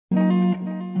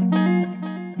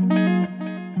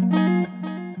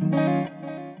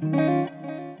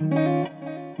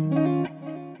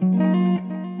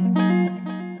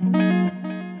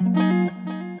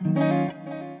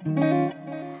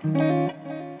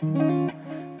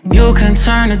You can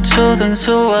turn the truth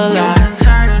into a lie.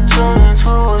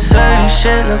 Certain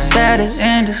shit look better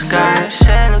in disguise.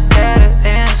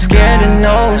 Scared to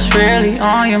know what's really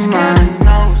on your mind.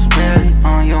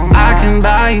 I can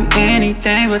buy you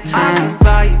anything but time.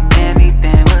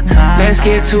 Let's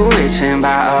get too rich and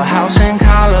buy a house in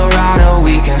Colorado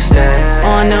we can stay.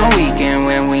 On the weekend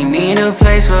when we need a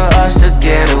place for us to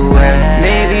get away.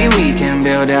 Maybe we can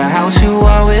build a house you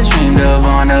always dreamed of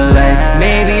on the lake.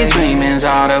 Maybe dreaming's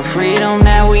all the freedom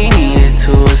that we needed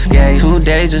to escape. 2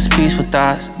 days just peaceful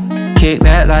thoughts, kick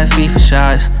back like FIFA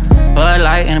shots. Bud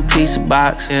Light in a pizza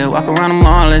box, yeah, walk around the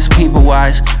mall, let's people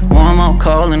watch. Warm up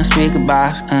cold in the speaker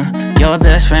box, your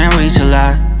best friend reach a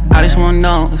lot. I just wanna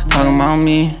know if you're talking about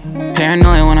me.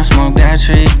 Paranoid when I smoke that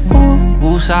tree.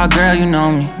 Woosah girl, you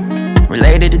know me.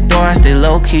 Related to door, I stay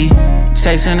low-key.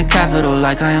 Chasing the capital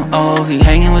like I am OV.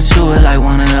 Hanging with you is like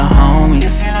one of the homies. You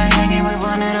feel like hanging with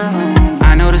one of the homies.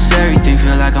 I notice everything,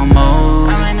 feel like I'm old.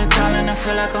 I'm in the calling, I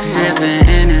feel like I'm sipping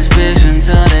in this bitch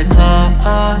until they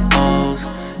close.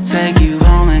 Take you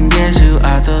home and get you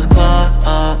out those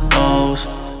clothes.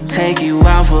 Take you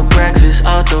out for breakfast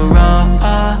off the road.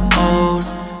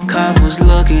 Couples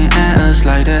looking at us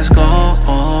like that's gold.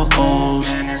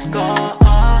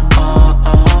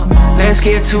 Let's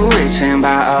get too rich and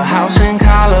buy a house in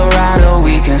Colorado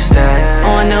we can stay.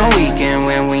 On the weekend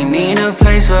when we need a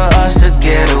place for us to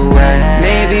get away.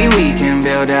 Maybe we can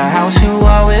build a house you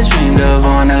always dreamed of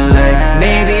on the lake.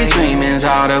 Maybe dreaming's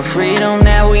all the freedom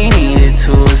that we needed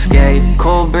to escape.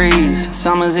 Cool breeze,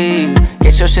 summer's eve.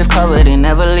 Get your shift covered and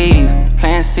never leave.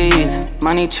 Plant seeds,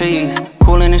 money trees.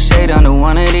 Cool in the shade under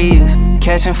one of these.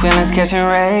 Catching feelings, catching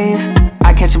rays.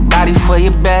 I catch your body for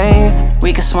you, babe.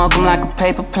 We can smoke them like a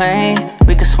paper plane.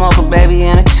 We can smoke a baby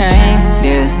in a chain,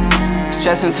 yeah.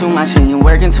 Stressing too much and you're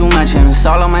working too much and it's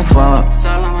all on my fault.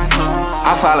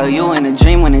 I follow you in a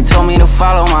dream when they told me to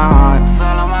follow my heart.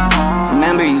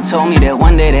 Remember you told me that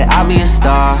one day that I'll be a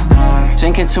star.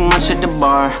 Drinking too much at the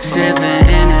bar. Sipping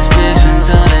in this bitch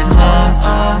until they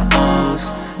close.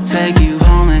 Take you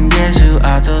home and get you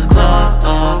out those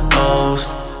clothes.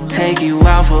 Take you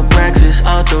out for breakfast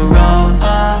off the road.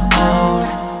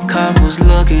 Couples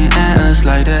looking at us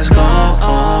like that's gold.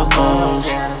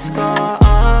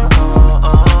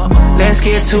 Let's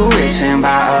get too rich and buy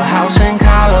a house in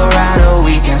Colorado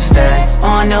we can stay.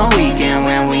 On the weekend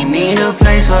when we need a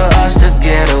place for us to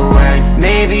get away.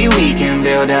 Maybe we can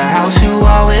build a house you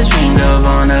always dreamed of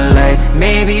on the lake.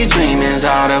 Maybe dreaming's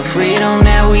all the freedom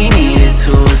that we needed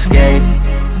to escape.